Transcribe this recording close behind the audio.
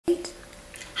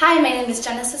Hi, my name is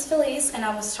Genesis Feliz, and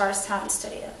I'm with Stars Talent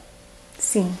Studio.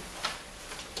 Sim.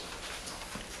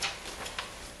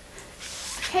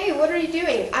 Hey, what are you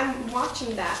doing? I'm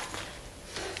watching that.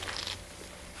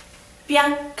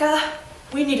 Bianca,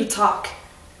 we need to talk.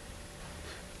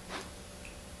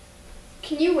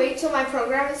 Can you wait till my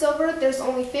program is over? There's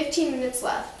only 15 minutes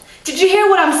left. Did you hear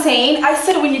what I'm saying? I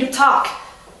said we need to talk.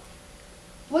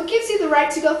 What gives you the right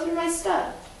to go through my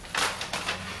stuff?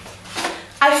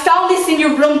 I found this in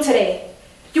your room today.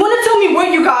 You want to tell me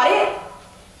where you got it?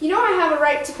 You know I have a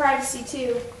right to privacy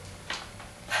too.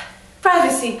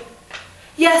 Privacy.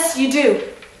 Yes, you do.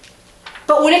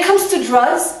 But when it comes to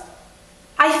drugs,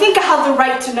 I think I have the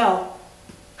right to know.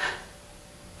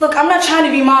 Look, I'm not trying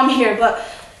to be mom here, but...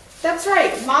 That's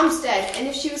right, Mom's dead, and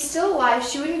if she was still alive,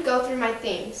 she wouldn't go through my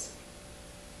things.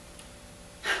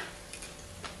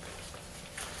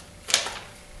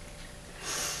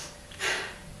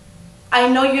 I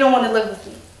know you don't want to live with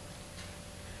me.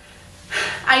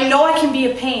 I know I can be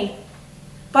a pain,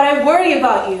 but I worry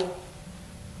about you.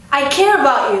 I care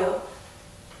about you.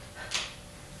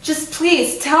 Just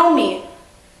please tell me,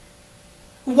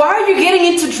 why are you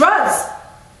getting into drugs?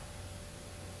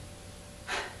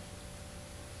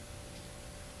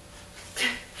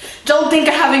 Don't think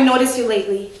I haven't noticed you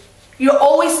lately. You're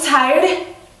always tired.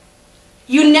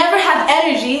 You never have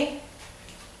energy.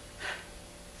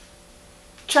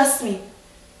 Trust me,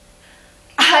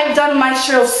 I've done my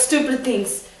share of stupid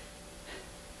things.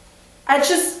 I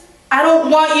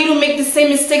don't want you to make the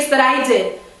same mistakes that I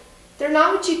did. They're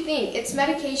not what you think. It's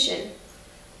medication.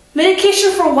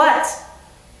 Medication for what?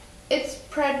 It's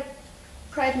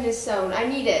prednisone. I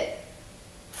need it.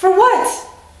 For what?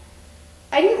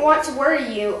 I didn't want to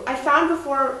worry you. I found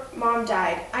before Mom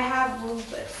died. I have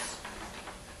lupus.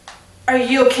 Are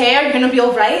you okay? Are you gonna be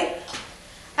alright?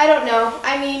 I don't know.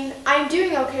 I mean, I'm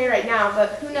doing okay right now,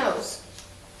 but who knows?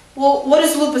 Well, what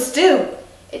does lupus do?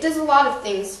 It does a lot of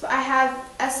things, but I have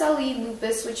SLE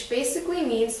lupus, which basically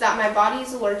means that my body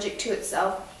is allergic to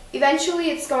itself.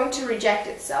 Eventually, it's going to reject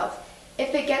itself.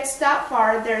 If it gets that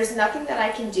far, there is nothing that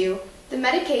I can do. The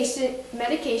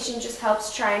medication just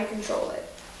helps try and control it.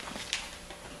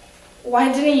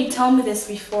 Why didn't you tell me this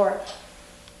before?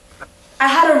 I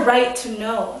had a right to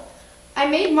know. I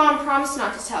made Mom promise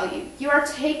not to tell you. You are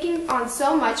taking on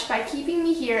so much by keeping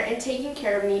me here and taking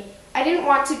care of me. I didn't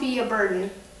want to be a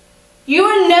burden. You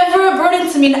were never a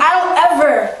burden to me, and I don't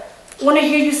ever want to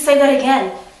hear you say that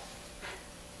again.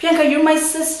 Bianca, you're my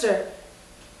sister.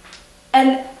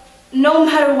 And no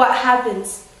matter what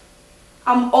happens,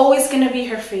 I'm always going to be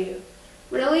here for you.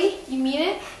 Really? You mean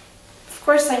it? Of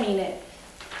course I mean it.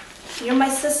 You're my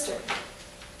sister.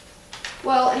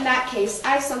 Well, in that case,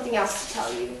 I have something else to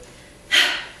tell you.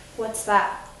 What's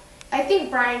that? I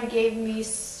think Brian gave me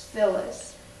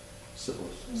syphilis.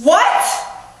 Syphilis. What?